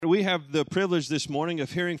we have the privilege this morning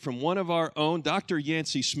of hearing from one of our own, Dr.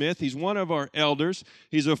 Yancey Smith. He's one of our elders.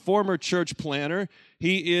 He's a former church planner.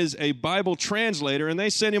 He is a Bible translator, and they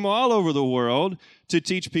send him all over the world to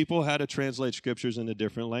teach people how to translate scriptures into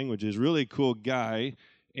different languages. Really cool guy,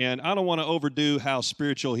 and I don't want to overdo how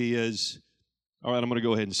spiritual he is. All right, I'm going to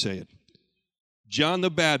go ahead and say it. John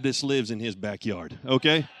the Baptist lives in his backyard,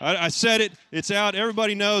 okay? I said it. It's out.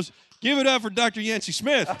 Everybody knows. Give it up for Dr. Yancey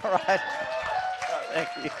Smith. All right. Thank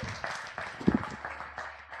you.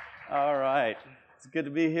 All right. It's good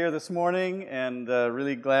to be here this morning, and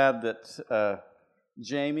really glad that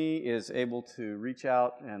Jamie is able to reach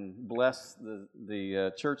out and bless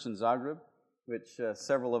the church in Zagreb, which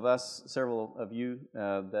several of you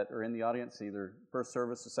that are in the audience, either first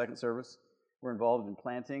service or second service, were involved in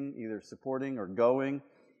planting, either supporting or going,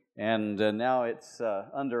 and now it's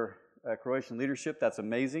under Croatian leadership. That's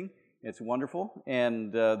amazing. It's wonderful,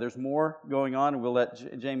 and there's more going on, and we'll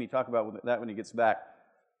let Jamie talk about that when he gets back.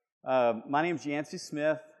 My name's Yancey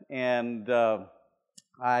Smith, and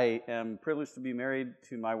I am privileged to be married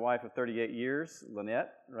to my wife of 38 years,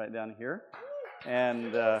 Lynette, right down here.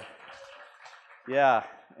 And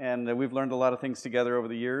we've learned a lot of things together over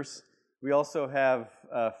the years. We also have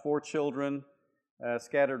 4 children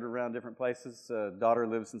scattered around different places. Daughter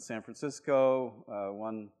lives in San Francisco,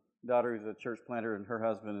 one daughter who's a church planter and her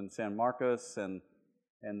husband in San Marcos, and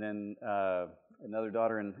then another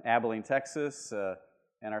daughter in Abilene, Texas,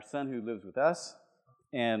 and our son who lives with us.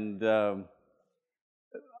 And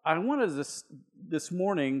I wanted this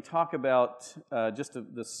morning talk about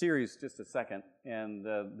the series just a second, and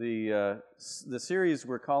the series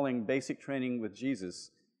we're calling Basic Training with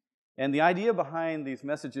Jesus. And the idea behind these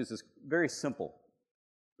messages is very simple,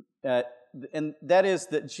 and that is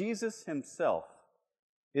that Jesus himself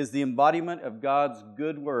is the embodiment of God's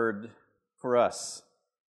good word for us.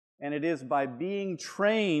 And it is by being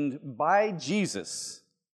trained by Jesus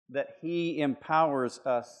that he empowers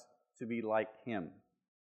us to be like him.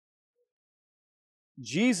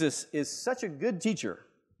 Jesus is such a good teacher,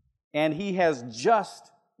 and he has just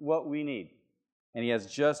what we need. And he has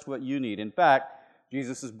just what you need. In fact,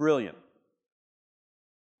 Jesus is brilliant.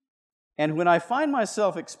 And when I find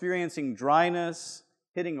myself experiencing dryness,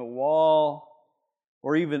 hitting a wall,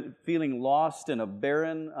 or even feeling lost in a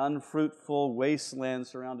barren, unfruitful wasteland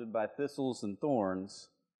surrounded by thistles and thorns,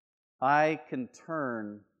 I can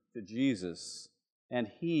turn to Jesus, and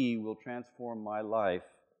he will transform my life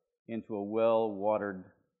into a well-watered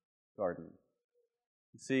garden.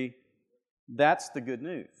 See, that's the good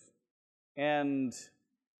news. And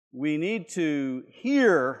we need to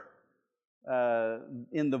hear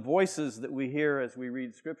in the voices that we hear as we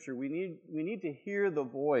read Scripture, we need to hear the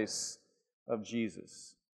voice of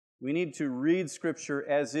Jesus. We need to read Scripture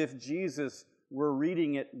as if Jesus were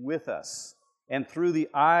reading it with us and through the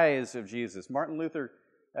eyes of Jesus. Martin Luther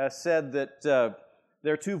said that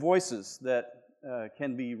there are 2 voices that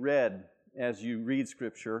can be read as you read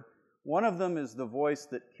Scripture. One of them is the voice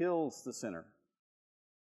that kills the sinner.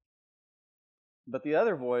 But the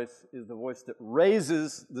other voice is the voice that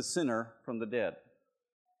raises the sinner from the dead.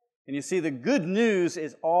 And you see, the good news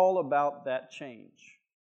is all about that change.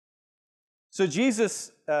 So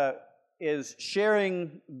Jesus is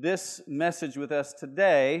sharing this message with us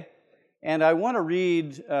today, and I want to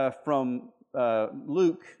read from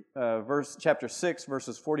Luke chapter 6,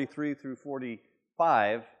 verses 43 through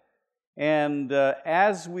 45. And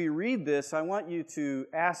as we read this, I want you to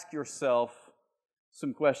ask yourself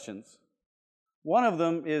some questions. One of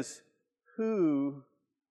them is, who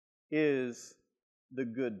is the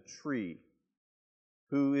good tree?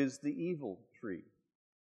 Who is the evil tree?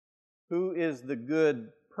 Who is the good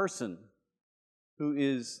person? Who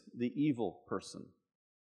is the evil person?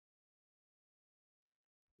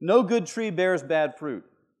 No good tree bears bad fruit,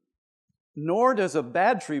 nor does a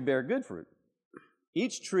bad tree bear good fruit.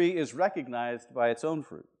 Each tree is recognized by its own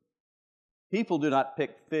fruit. People do not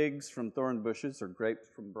pick figs from thorn bushes or grapes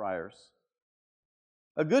from briars.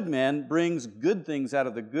 A good man brings good things out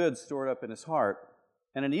of the good stored up in his heart,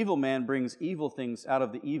 and an evil man brings evil things out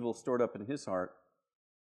of the evil stored up in his heart.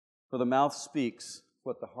 For the mouth speaks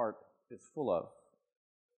what the heart is full of.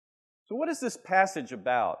 So what is this passage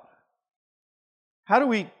about? How do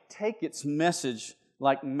we take its message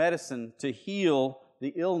like medicine to heal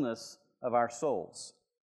the illness of our souls?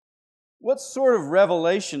 What sort of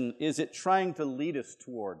revelation is it trying to lead us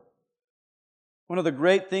toward? One of the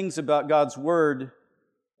great things about God's Word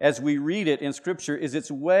as we read it in Scripture is its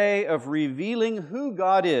way of revealing who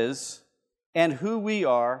God is and who we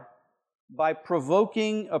are by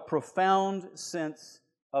provoking a profound sense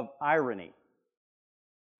of irony.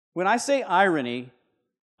 When I say irony,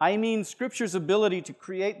 I mean Scripture's ability to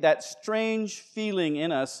create that strange feeling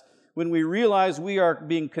in us when we realize we are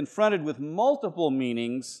being confronted with multiple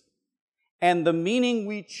meanings, and the meaning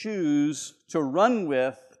we choose to run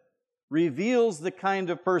with reveals the kind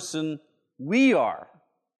of person we are.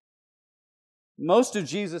 Most of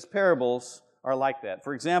Jesus' parables are like that.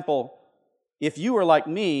 For example, if you were like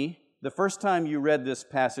me, the first time you read this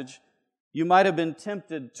passage, you might have been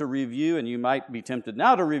tempted to review, and you might be tempted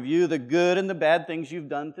now to review the good and the bad things you've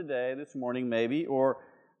done today, this morning maybe, or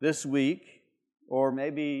this week, or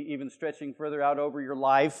maybe even stretching further out over your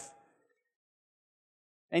life.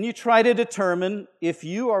 And you try to determine if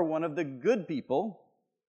you are one of the good people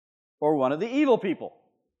or one of the evil people.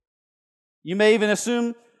 You may even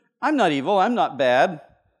assume, I'm not evil, I'm not bad,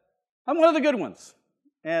 I'm one of the good ones.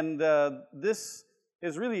 And this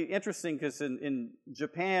is really interesting because in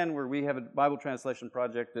Japan, where we have a Bible translation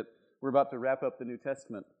project that we're about to wrap up the New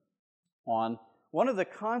Testament on, one of the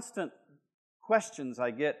constant questions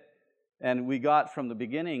I get, and we got from the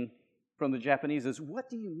beginning from the Japanese, is, what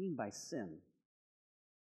do you mean by sin?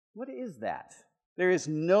 What is that? There is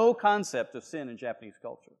no concept of sin in Japanese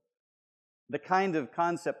culture, the kind of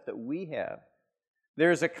concept that we have.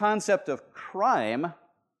 There is a concept of crime,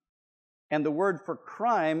 and the word for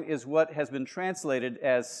crime is what has been translated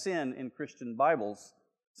as sin in Christian Bibles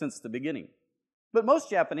since the beginning. But most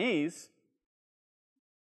Japanese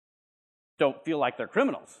don't feel like they're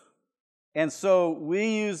criminals. And so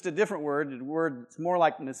we used a different word, a word that's more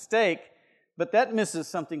like mistake, but that misses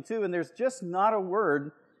something too, and there's just not a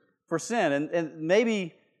word for sin. And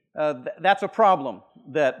maybe that's a problem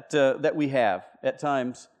that we have at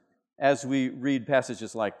times as we read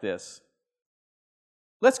passages like this.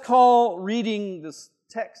 Let's call reading this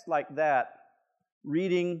text like that,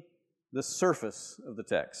 reading the surface of the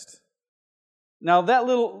text. Now, that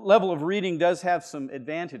little level of reading does have some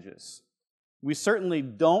advantages. We certainly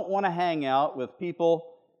don't want to hang out with people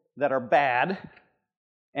that are bad,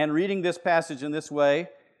 and reading this passage in this way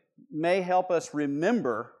may help us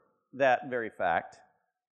remember that very fact.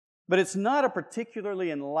 But it's not a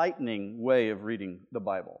particularly enlightening way of reading the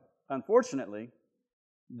Bible. Unfortunately,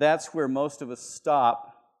 that's where most of us stop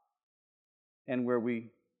and where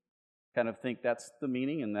we kind of think that's the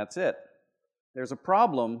meaning and that's it. There's a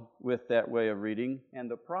problem with that way of reading, and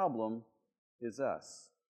the problem is us.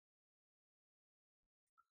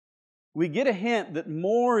 We get a hint that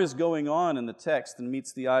more is going on in the text than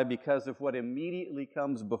meets the eye because of what immediately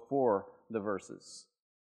comes before the verses.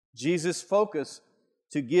 Jesus' focus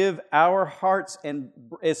to give our hearts and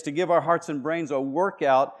brains a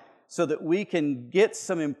workout so that we can get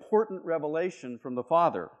some important revelation from the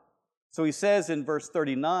Father. So he says in verse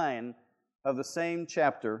 39 of the same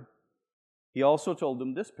chapter, he also told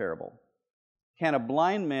them this parable. Can a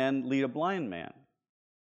blind man lead a blind man?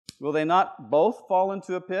 Will they not both fall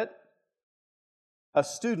into a pit? A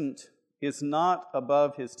student is not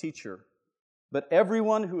above his teacher, but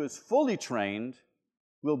everyone who is fully trained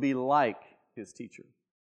will be like his teacher.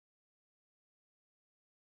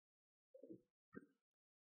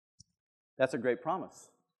 That's a great promise.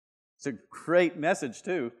 It's a great message,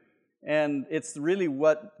 too. And it's really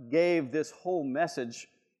what gave this whole message,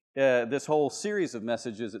 this whole series of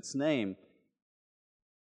messages, its name.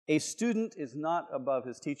 A student is not above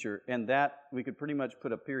his teacher, and that we could pretty much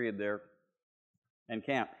put a period there and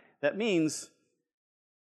camp. That means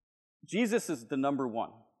Jesus is the number one.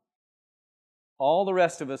 All the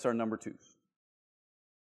rest of us are number twos.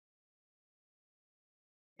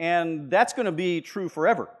 And that's going to be true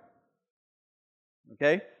forever.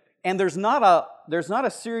 Okay? And there's not a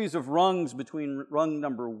series of rungs between rung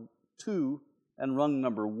number 2 and rung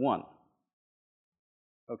number 1.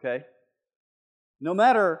 Okay? No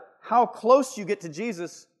matter how close you get to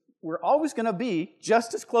Jesus, we're always going to be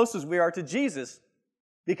just as close as we are to Jesus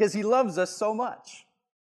because He loves us so much.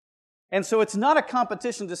 And so it's not a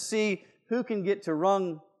competition to see who can get to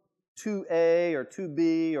rung 2A or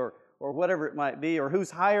 2B or whatever it might be, or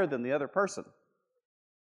who's higher than the other person.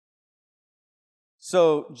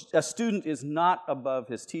 So a student is not above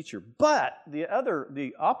his teacher. But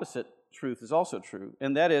the opposite truth is also true,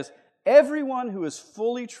 and that is everyone who is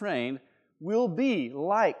fully trained will be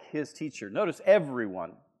like his teacher. Notice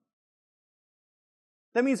everyone.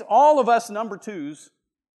 That means all of us number twos,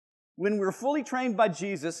 when we're fully trained by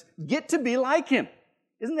Jesus, get to be like Him.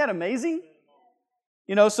 Isn't that amazing?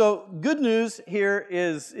 So good news here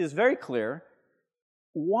is very clear.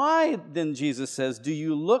 Why, then, Jesus says, do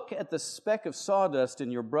you look at the speck of sawdust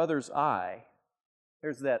in your brother's eye?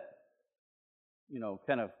 There's that,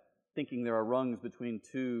 kind of thinking there are rungs between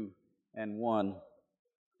 2 and 1,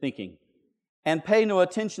 thinking. And pay no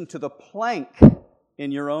attention to the plank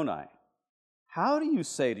in your own eye. How do you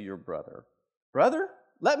say to your brother, 'Brother,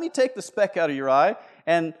 let me take the speck out of your eye,'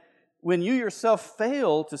 and when you yourself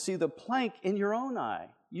fail to see the plank in your own eye?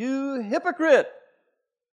 You hypocrite!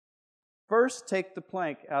 First take the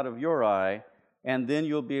plank out of your eye, and then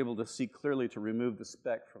you'll be able to see clearly to remove the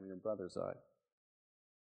speck from your brother's eye."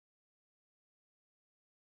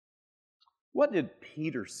 What did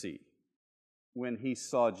Peter see when he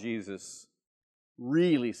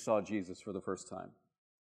really saw Jesus for the first time?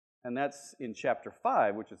 And that's in chapter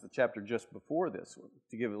 5, which is the chapter just before this one,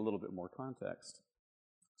 to give it a little bit more context.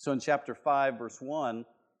 So in chapter 5, verse 1,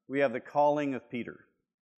 we have the calling of Peter.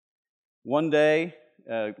 One day,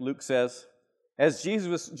 Luke says, as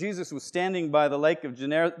Jesus was standing by the lake of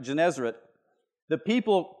Gennesaret, the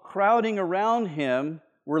people crowding around him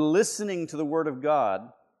were listening to the word of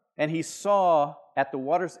God, and he saw at the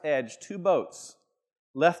water's edge 2 boats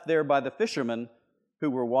left there by the fishermen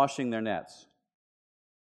who were washing their nets.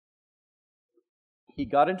 He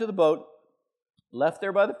got into the boat, left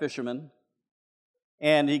there by the fishermen,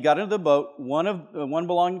 and he got into the boat, one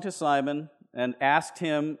belonging to Simon, and asked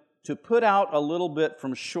him to put out a little bit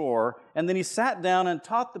from shore, and then he sat down and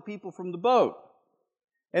taught the people from the boat.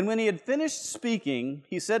 And when he had finished speaking,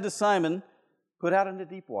 he said to Simon, "Put out into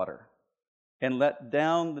deep water and let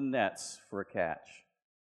down the nets for a catch."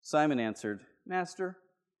 Simon answered, "Master,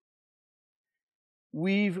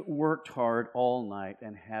 we've worked hard all night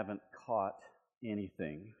and haven't caught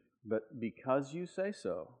anything, but because you say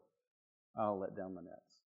so, I'll let down the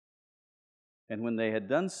nets." And when they had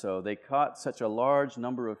done so, they caught such a large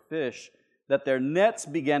number of fish that their nets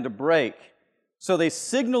began to break. So they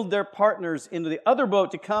signaled their partners into the other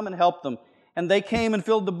boat to come and help them. And they came and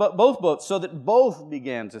filled both boats, so that both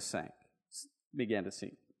began to sink.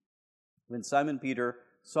 When Simon Peter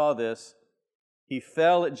saw this, he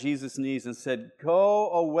fell at Jesus' knees and said, "Go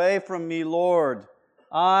away from me, Lord.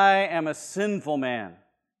 I am a sinful man."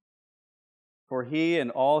 For he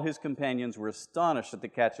and all his companions were astonished at the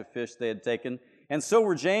catch of fish they had taken, and so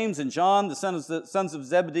were James and John, the sons of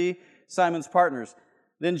Zebedee, Simon's partners.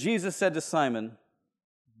 Then Jesus said to Simon,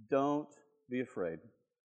 "Don't be afraid.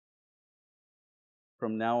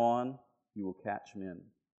 From now on, you will catch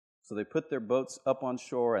men." So they put their boats up on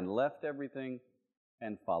shore and left everything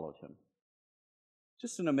and followed him.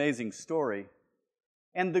 Just an amazing story.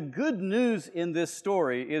 And the good news in this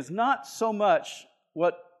story is not so much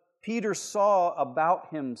what Peter saw about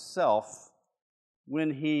himself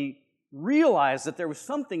when he realized that there was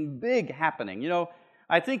something big happening. You know,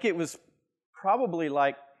 I think it was probably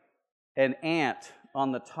like an ant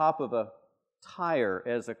on the top of a tire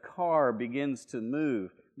as a car begins to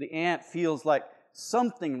move. The ant feels like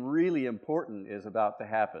something really important is about to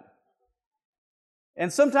happen.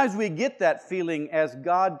 And sometimes we get that feeling as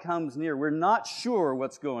God comes near. We're not sure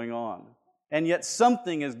what's going on, and yet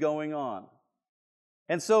something is going on.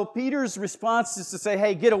 And so Peter's response is to say,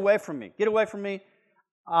 "Hey, get away from me. Get away from me.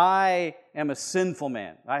 I am a sinful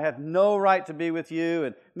man. I have no right to be with you."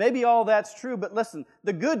 And maybe all that's true, but listen,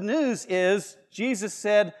 the good news is Jesus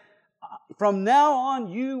said, "From now on,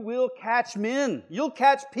 you will catch men. You'll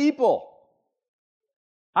catch people.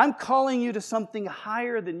 I'm calling you to something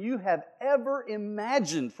higher than you have ever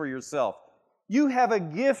imagined for yourself. You have a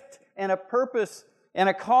gift and a purpose and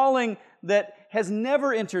a calling that has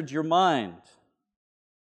never entered your mind."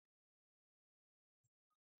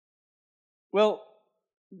 Well,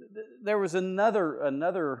 there was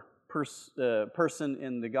another person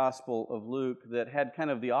in the Gospel of Luke that had kind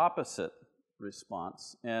of the opposite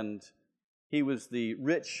response, and he was the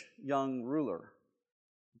rich young ruler,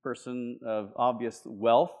 a person of obvious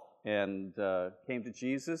wealth, and came to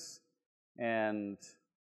Jesus and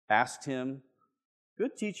asked him,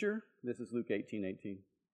 "Good teacher," this is Luke 18:18,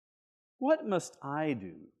 "what must I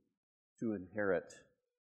do to inherit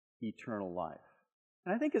eternal life?"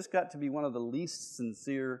 And I think it's got to be one of the least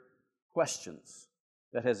sincere questions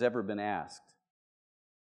that has ever been asked.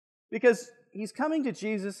 Because he's coming to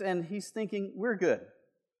Jesus and he's thinking, we're good.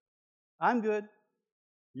 I'm good.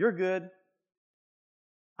 You're good.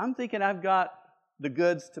 I'm thinking I've got the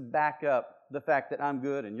goods to back up the fact that I'm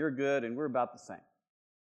good and you're good and we're about the same.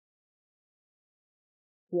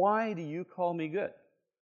 Why do you call me good?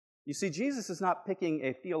 You see, Jesus is not picking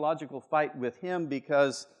a theological fight with him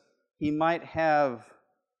because he might have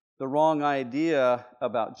the wrong idea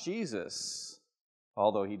about Jesus,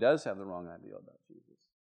 although he does have the wrong idea about Jesus.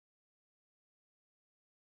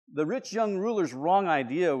 The rich young ruler's wrong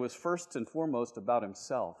idea was first and foremost about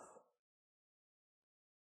himself.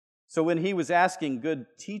 So when he was asking good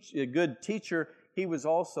teacher, he was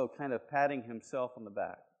also kind of patting himself on the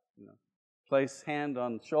back. You know, place hand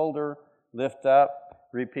on shoulder, lift up,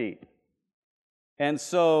 repeat. And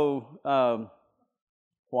so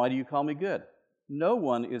Why do you call me good? No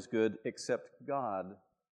one is good except God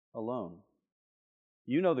alone.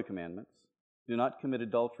 You know the commandments. Do not commit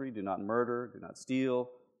adultery, do not murder, do not steal,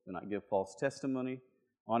 do not give false testimony,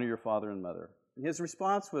 honor your father and mother. And his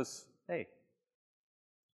response was, hey,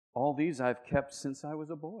 all these I've kept since I was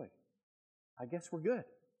a boy. I guess we're good.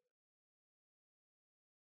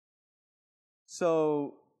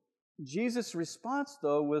 So Jesus' response,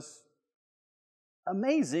 though, was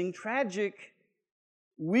amazing, tragic,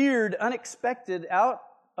 weird, unexpected, out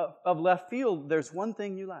of left field. There's one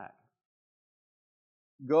thing you lack.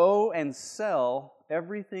 Go and sell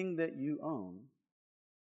everything that you own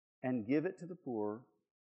and give it to the poor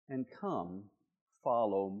and come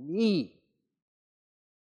follow me.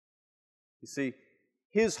 You see,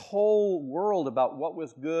 his whole world about what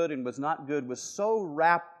was good and was not good was so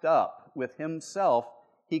wrapped up with himself,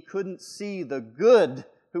 he couldn't see the good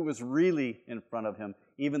who was really in front of him.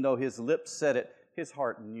 Even though his lips said it, his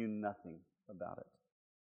heart knew nothing about it.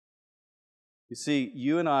 You see,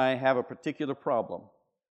 you and I have a particular problem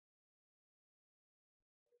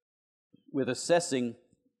with assessing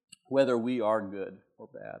whether we are good or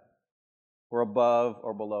bad, or above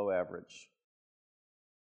or below average.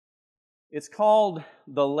 It's called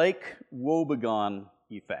the Lake Wobegon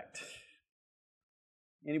effect.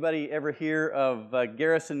 Anybody ever hear of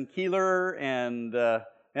Garrison Keillor? And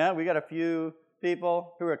yeah, we got a few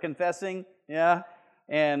people who are confessing, yeah.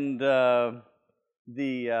 And the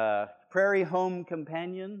Prairie Home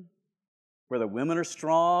Companion, where the women are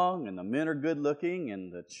strong and the men are good looking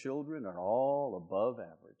and the children are all above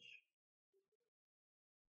average.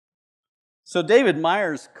 So David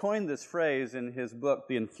Myers coined this phrase in his book,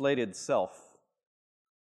 The Inflated Self.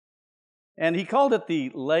 And he called it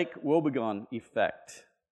the Lake Wobegon effect.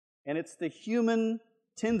 And it's the human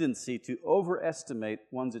tendency to overestimate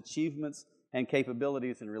one's achievements and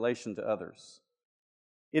capabilities in relation to others.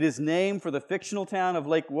 It is named for the fictional town of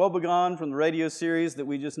Lake Wobegon from the radio series that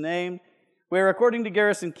we just named, where, according to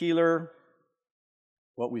Garrison Keillor,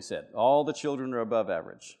 what we said, all the children are above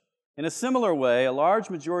average. In a similar way, a large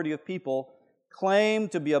majority of people claim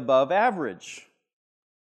to be above average.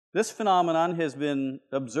 This phenomenon has been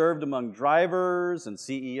observed among drivers and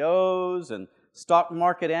CEOs and stock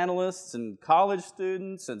market analysts and college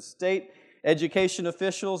students and state education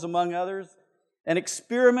officials, among others. And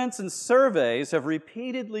experiments and surveys have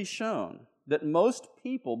repeatedly shown that most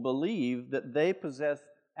people believe that they possess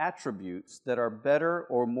attributes that are better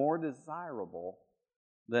or more desirable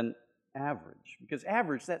than average. Because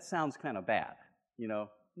average, that sounds kind of bad, you know.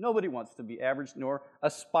 Nobody wants to be average nor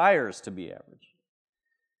aspires to be average.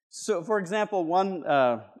 So, for example, one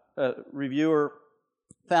reviewer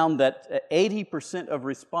found that 80% of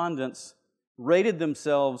respondents rated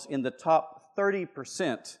themselves in the top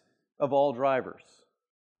 30% of all drivers.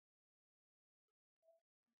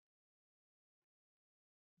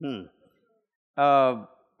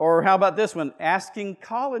 Or how about this one? Asking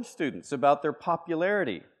college students about their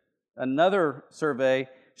popularity. Another survey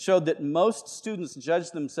showed that most students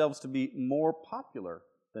judge themselves to be more popular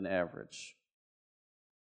than average.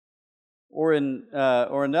 Or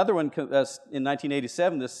another one in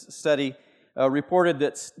 1987, this study reported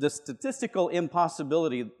that the statistical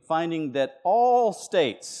impossibility, finding that all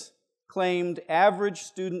states claimed average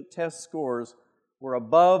student test scores were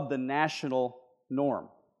above the national norm.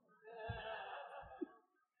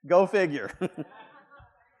 Go figure.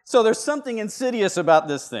 So there's something insidious about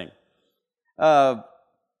this thing. I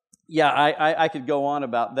could go on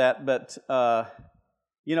about that, but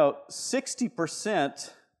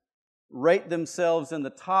 60% rate themselves in the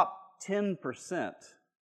top 10%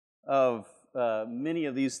 of many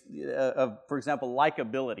of these, for example,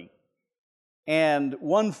 likability. And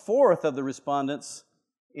 1/4 of the respondents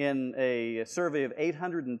in a survey of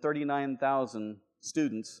 839,000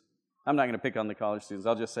 students, I'm not going to pick on the college students,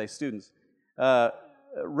 I'll just say students,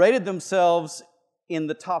 rated themselves in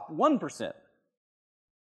the top 1%.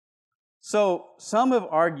 So some have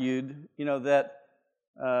argued, that,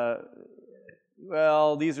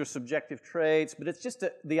 these are subjective traits, but it's just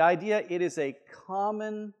the idea, it is a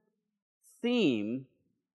common theme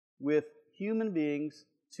with human beings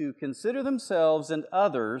to consider themselves and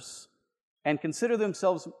others, and consider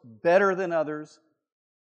themselves better than others,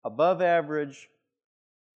 above average,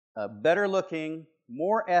 better looking,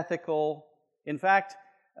 more ethical. In fact,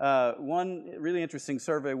 one really interesting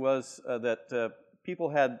survey was that people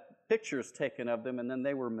had pictures taken of them, and then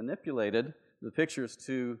they were manipulated, the pictures,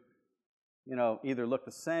 to either look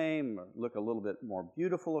the same or look a little bit more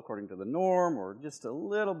beautiful according to the norm, or just a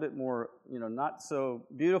little bit more, not so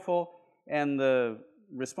beautiful. And the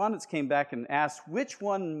respondents came back and asked which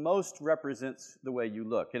one most represents the way you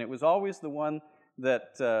look. And it was always the one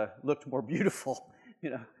that looked more beautiful.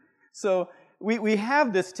 So we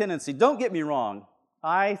have this tendency. Don't get me wrong.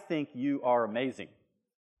 I think you are amazing.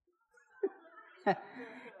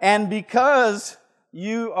 And because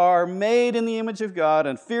you are made in the image of God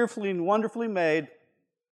and fearfully and wonderfully made,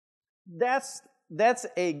 that's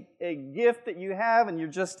a gift that you have, and you're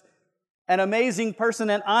just an amazing person,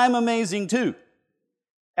 and I'm amazing too.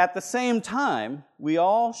 At the same time, we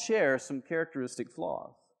all share some characteristic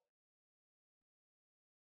flaws.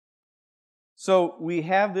 So we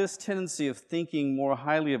have this tendency of thinking more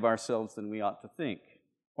highly of ourselves than we ought to think,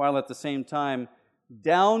 while at the same time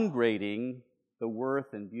downgrading the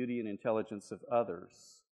worth and beauty and intelligence of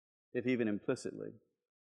others, if even implicitly.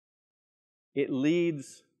 It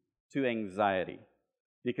leads to anxiety,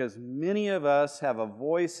 because many of us have a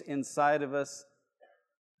voice inside of us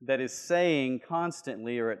that is saying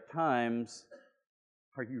constantly, or at times,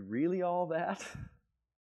 "Are you really all that?"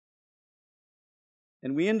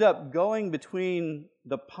 And we end up going between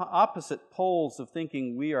the opposite poles of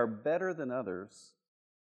thinking we are better than others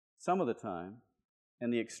some of the time,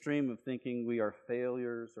 and the extreme of thinking we are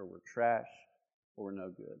failures, or we're trash, or we're no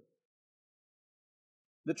good.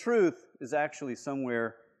 The truth is actually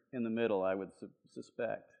somewhere in the middle, I would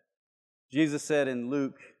suspect. Jesus said in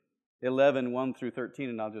Luke 11, 1 through 13,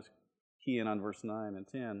 and I'll just key in on verse 9 and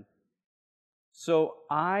 10. "So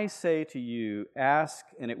I say to you, ask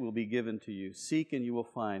and it will be given to you. Seek and you will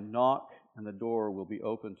find. Knock and the door will be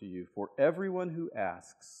opened to you. For everyone who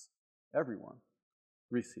asks, everyone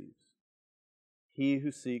receives. He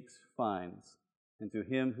who seeks finds. And to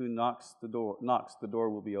him who knocks, the door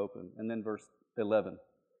will be opened." And then verse 11.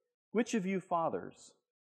 "Which of you fathers,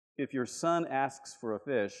 if your son asks for a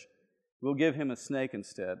fish, will give him a snake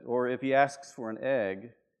instead? Or if he asks for an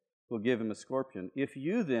egg, will give him a scorpion? If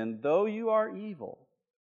you then, though you are evil,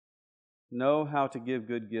 know how to give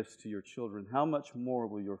good gifts to your children, how much more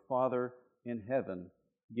will your Father in heaven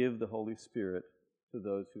give the Holy Spirit to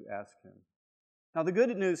those who ask him?" Now, the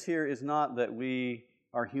good news here is not that we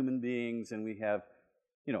are human beings and we have,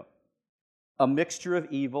 a mixture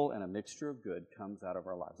of evil and a mixture of good comes out of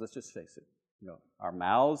our lives. Let's just face it. Our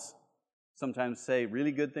mouths sometimes say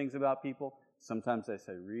really good things about people. Sometimes they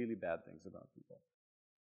say really bad things about people.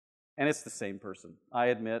 And it's the same person. I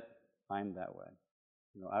admit I'm that way.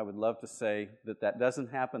 I would love to say that doesn't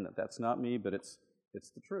happen, that that's not me, but it's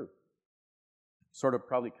the truth. Sort of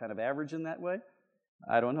probably kind of average in that way.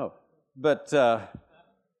 I don't know. But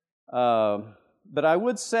I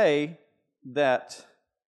would say that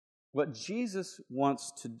what Jesus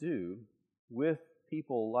wants to do with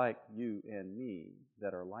people like you and me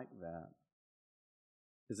that are like that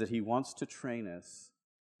is that he wants to train us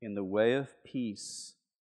in the way of peace,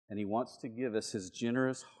 and he wants to give us his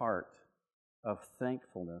generous heart of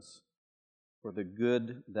thankfulness for the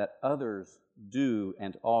good that others do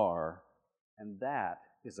and are, and that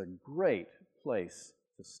is a great place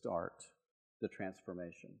to start the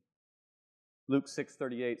transformation. Luke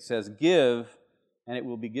 6:38 says, "Give, and it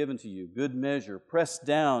will be given to you. Good measure, pressed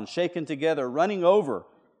down, shaken together, running over,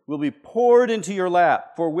 will be poured into your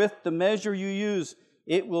lap. For with the measure you use,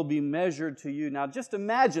 it will be measured to you." Now just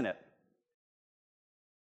imagine it.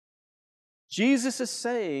 Jesus is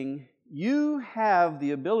saying, you have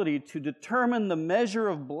the ability to determine the measure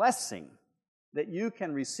of blessing that you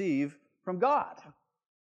can receive from God.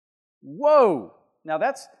 Whoa! Now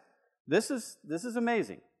this is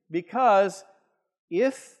amazing, because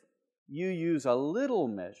if you use a little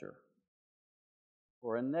measure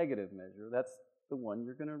or a negative measure, that's the one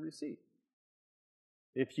you're going to receive.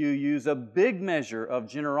 If you use a big measure of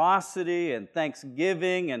generosity and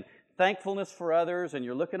thanksgiving and thankfulness for others, and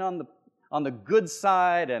you're looking on the good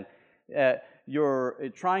side, and you're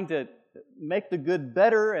trying to make the good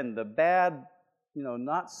better and the bad,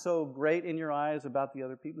 not so great in your eyes about the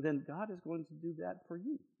other people, then God is going to do that for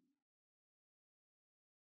you.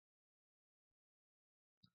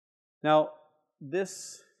 Now,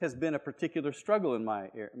 this has been a particular struggle in my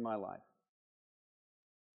life.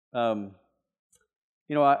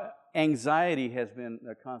 Anxiety has been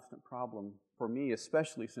a constant problem for me,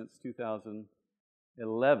 especially since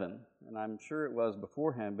 2011, and I'm sure it was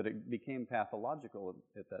beforehand, but it became pathological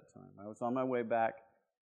at that time. I was on my way back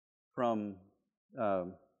from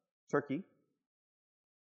Turkey,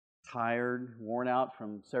 tired, worn out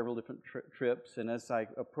from several different trips, and as I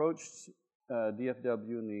approached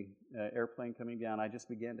DFW and the airplane coming down, I just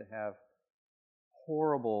began to have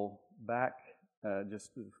horrible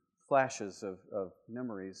just flashes of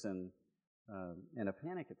memories and a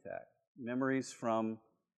panic attack. Memories from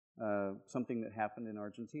something that happened in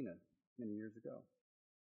Argentina many years ago.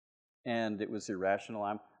 And it was irrational.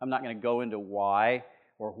 I'm not going to go into why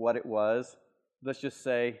or what it was, let's just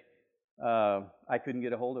say I couldn't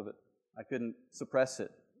get a hold of it. I couldn't suppress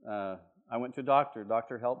it. I went to a doctor.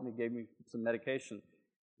 Doctor helped me, gave me some medication,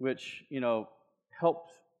 which,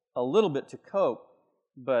 helped a little bit to cope.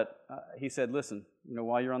 But he said, listen,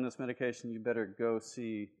 while you're on this medication, you better go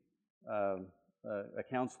see a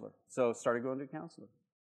counselor. So started going to a counselor.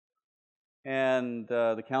 And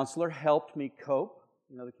the counselor helped me cope.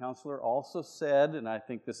 The counselor also said, and I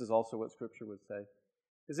think this is also what Scripture would say,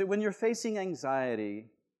 is that when you're facing anxiety,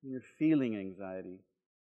 when you're feeling anxiety,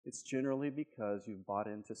 it's generally because you've bought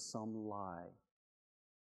into some lie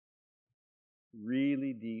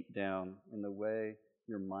really deep down in the way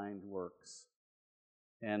your mind works.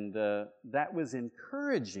 And that was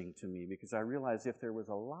encouraging to me because I realized if there was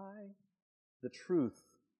a lie, the truth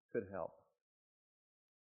could help.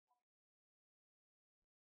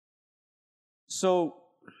 So,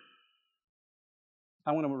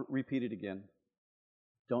 I want to repeat it again.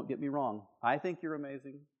 Don't get me wrong. I think you're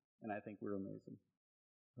amazing, and I think we're amazing.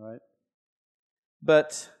 Right?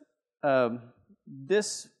 But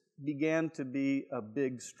this began to be a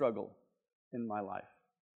big struggle in my life,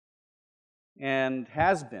 and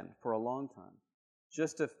has been for a long time.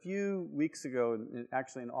 Just a few weeks ago,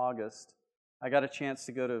 actually in August, I got a chance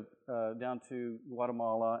to go down to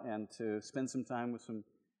Guatemala and to spend some time with some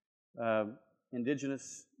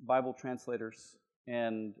indigenous Bible translators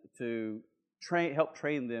and to help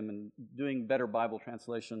train them in doing better Bible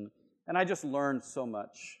translation. And I just learned so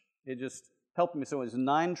much. It just helped me so much.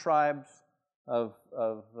 9 tribes of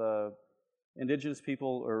indigenous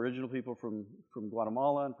people or original people from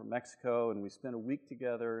Guatemala and from Mexico, and we spent a week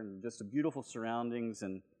together in just beautiful surroundings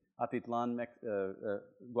in Atitlan,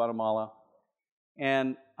 Guatemala.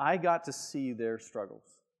 And I got to see their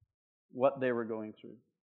struggles, what they were going through.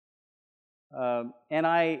 And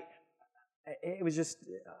I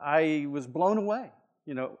was blown away.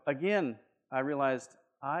 Again, I realized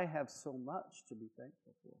I have so much to be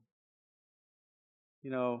thankful for.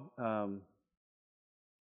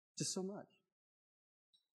 Just so much.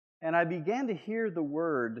 And I began to hear the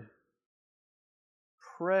word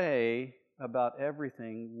pray about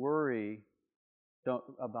everything, worry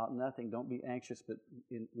about nothing, don't be anxious, but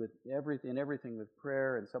in everything with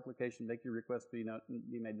prayer and supplication, make your requests be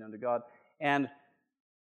made known to God, and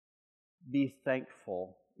be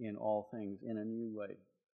thankful in all things in a new way.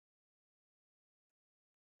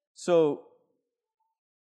 So,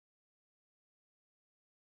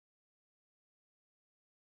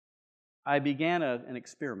 I began an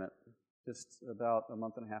experiment just about a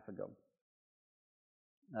month and a half ago.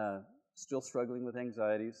 Still struggling with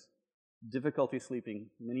anxieties, difficulty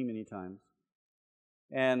sleeping many, many times.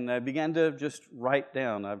 And I began to just write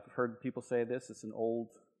down. I've heard people say this. It's an old,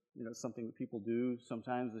 something that people do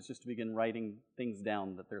sometimes. It's just to begin writing things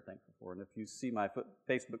down that they're thankful for. And if you see my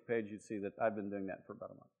Facebook page, you'd see that I've been doing that for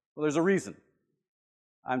about a month. Well, there's a reason.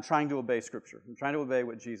 I'm trying to obey Scripture. I'm trying to obey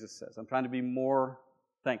what Jesus says. I'm trying to be more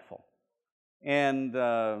thankful. And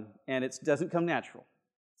it doesn't come natural.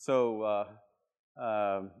 So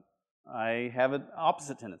I have an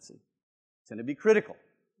opposite tendency. I tend to be critical.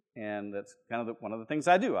 And that's kind of one of the things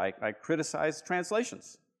I do. I criticize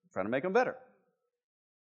translations, trying to make them better.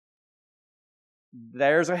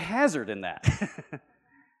 There's a hazard in that.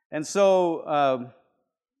 And so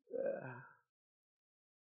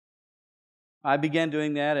I began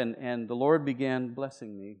doing that, and the Lord began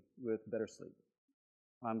blessing me with better sleep.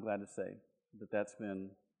 I'm glad to say that's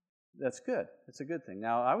good. It's a good thing.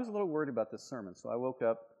 Now, I was a little worried about this sermon, so I woke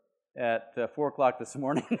up at 4 o'clock this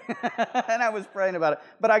morning, and I was praying about it.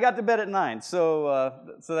 But I got to bed at 9, so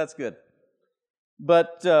that's good.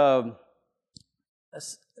 But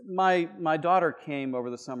my daughter came over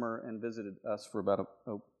the summer and visited us for about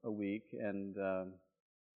a week, and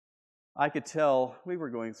I could tell we were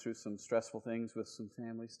going through some stressful things with some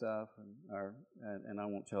family stuff, and I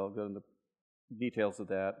won't go into details of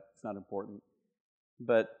that. It's not important.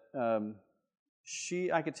 But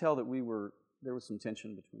I could tell that there was some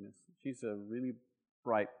tension between us. She's a really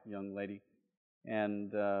bright young lady,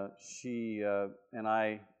 and she and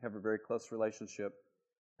I have a very close relationship,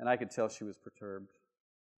 and I could tell she was perturbed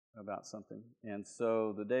about something. And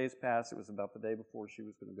so the days passed. It was about the day before she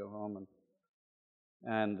was going to go home,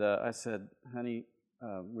 and I said, honey,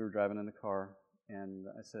 we were driving in the car, and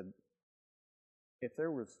I said, if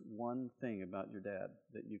there was one thing about your dad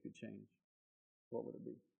that you could change, what would it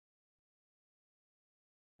be?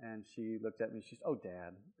 And she looked at me, she said, oh,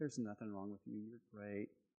 Dad, there's nothing wrong with you. You're great.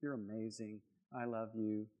 You're amazing. I love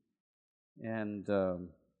you. And,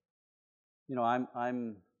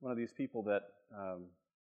 I'm one of these people that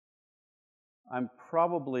I'm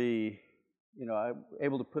probably, I'm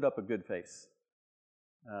able to put up a good face.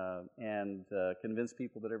 and convince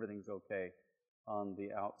people that everything's okay on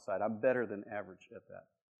the outside. I'm better than average at that.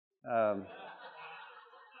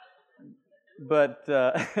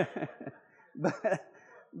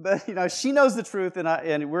 But she knows the truth,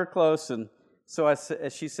 and we're close. And so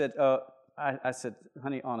she said, I said,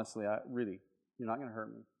 honey, honestly, you're not going to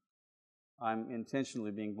hurt me. I'm intentionally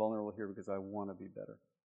being vulnerable here because I want to be better.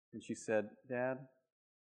 And she said, Dad,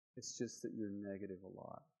 it's just that you're negative a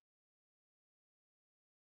lot.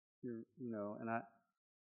 And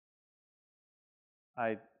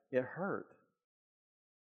it hurt,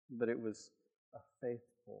 but it was a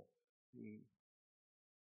faithful pain.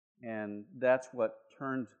 And that's what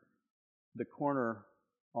turned the corner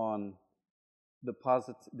on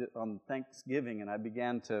on Thanksgiving, and I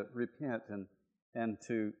began to repent and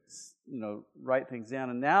to write things down.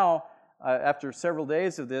 And now, after several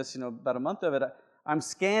days of this, about a month of it, I'm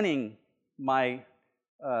scanning my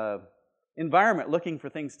environment, looking for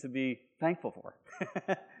things to be thankful for.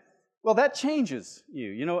 Well, that changes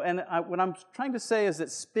you, and what I'm trying to say is that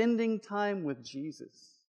spending time with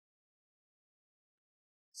Jesus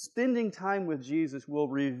will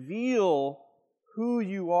reveal who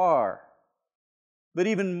you are. But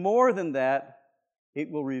even more than that, it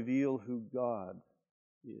will reveal who God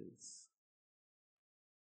is.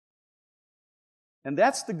 And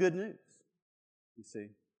that's the good news, you see.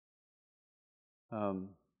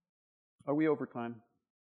 Are we over time?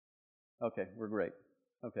 Okay, we're great.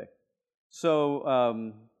 Okay.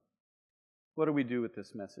 So, what do we do with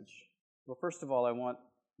this message? Well, first of all, I want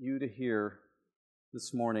you to hear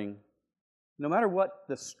this morning, no matter what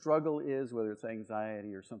the struggle is, whether it's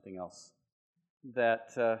anxiety or something else, that,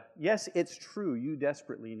 yes, it's true, you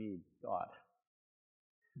desperately need God.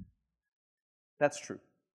 That's true.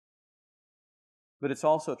 But it's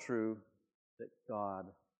also true that God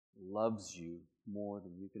loves you more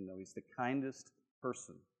than you can know. He's the kindest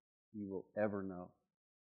person you will ever know.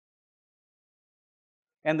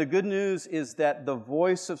 And the good news is that the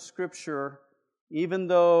voice of Scripture, even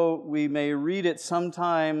though we may read it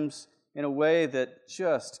sometimes in a way that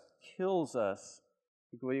just kills us,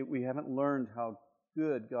 because we haven't learned how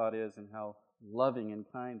good God is and how loving and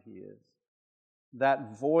kind He is,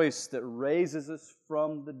 that voice that raises us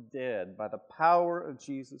from the dead by the power of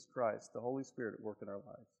Jesus Christ, the Holy Spirit at work in our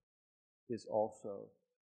lives, is also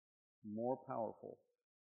more powerful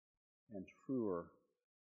and truer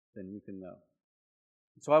than you can know.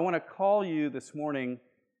 So I want to call you this morning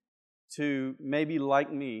to maybe,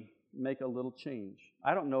 like me, make a little change.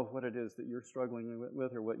 I don't know what it is that you're struggling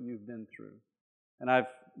with or what you've been through. And I've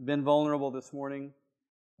been vulnerable this morning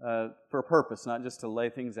for a purpose, not just to lay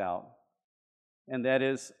things out. And that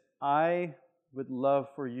is, I would love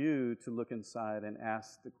for you to look inside and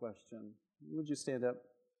ask the question. Would you stand up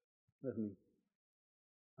with me?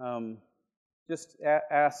 Just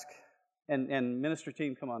ask, and minister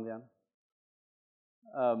team, come on down.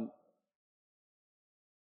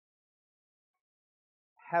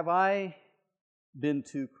 Have I been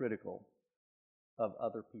too critical of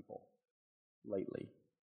other people lately?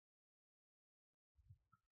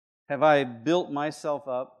 Have I built myself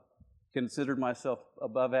up, considered myself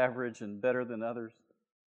above average and better than others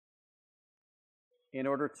in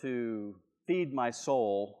order to feed my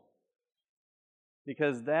soul?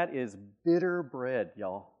 Because that is bitter bread,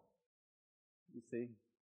 y'all. You see?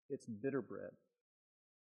 It's bitter bread.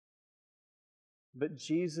 But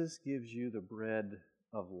Jesus gives you the bread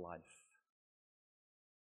of life.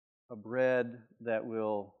 A bread that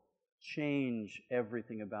will change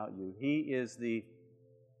everything about you. He is the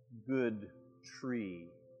good tree.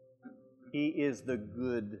 He is the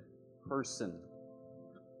good person.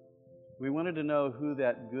 We wanted to know who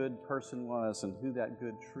that good person was and who that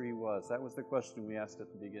good tree was. That was the question we asked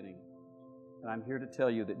at the beginning. And I'm here to tell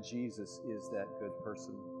you that Jesus is that good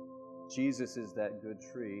person. Jesus is that good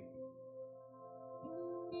tree.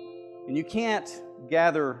 And you can't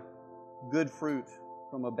gather good fruit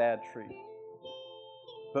from a bad tree.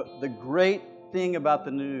 But the great thing about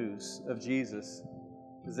the news of Jesus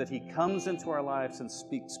is that He comes into our lives and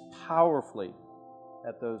speaks powerfully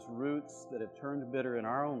at those roots that have turned bitter in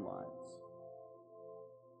our own lives.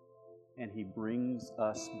 And He brings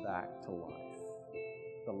us back to life,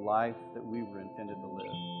 the life that we were intended to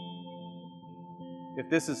live. If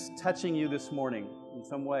this is touching you this morning in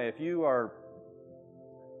some way, if you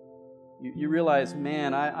realize,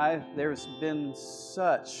 man, there's been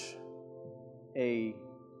such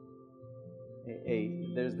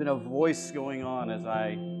there's been a voice going on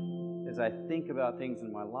as I think about things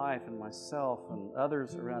in my life and myself and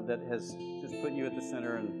others around that has just put you at the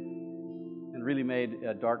center and really made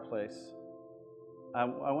a dark place. I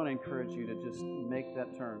want to encourage you to just make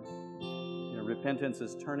that turn repentance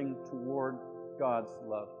is turning toward God's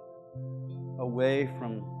love, away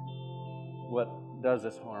from what does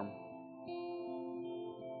us harm.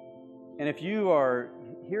 And if you are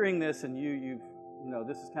hearing this and you've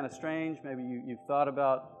this is kind of strange, maybe you've thought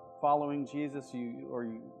about following Jesus, maybe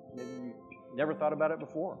you never thought about it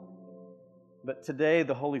before. But today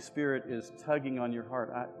the Holy Spirit is tugging on your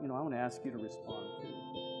heart. I want to ask you to respond.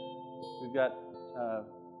 We've got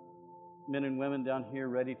men and women down here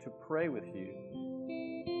ready to pray with you,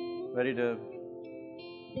 ready to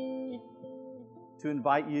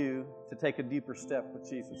invite you to take a deeper step with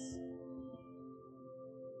Jesus.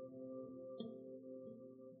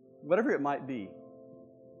 Whatever it might be,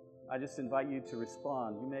 I just invite you to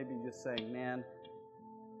respond. You may be just saying, man,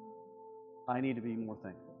 I need to be more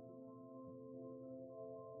thankful.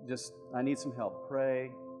 I need some help.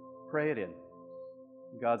 Pray it in.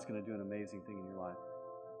 God's going to do an amazing thing in your life.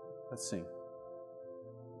 Let's sing.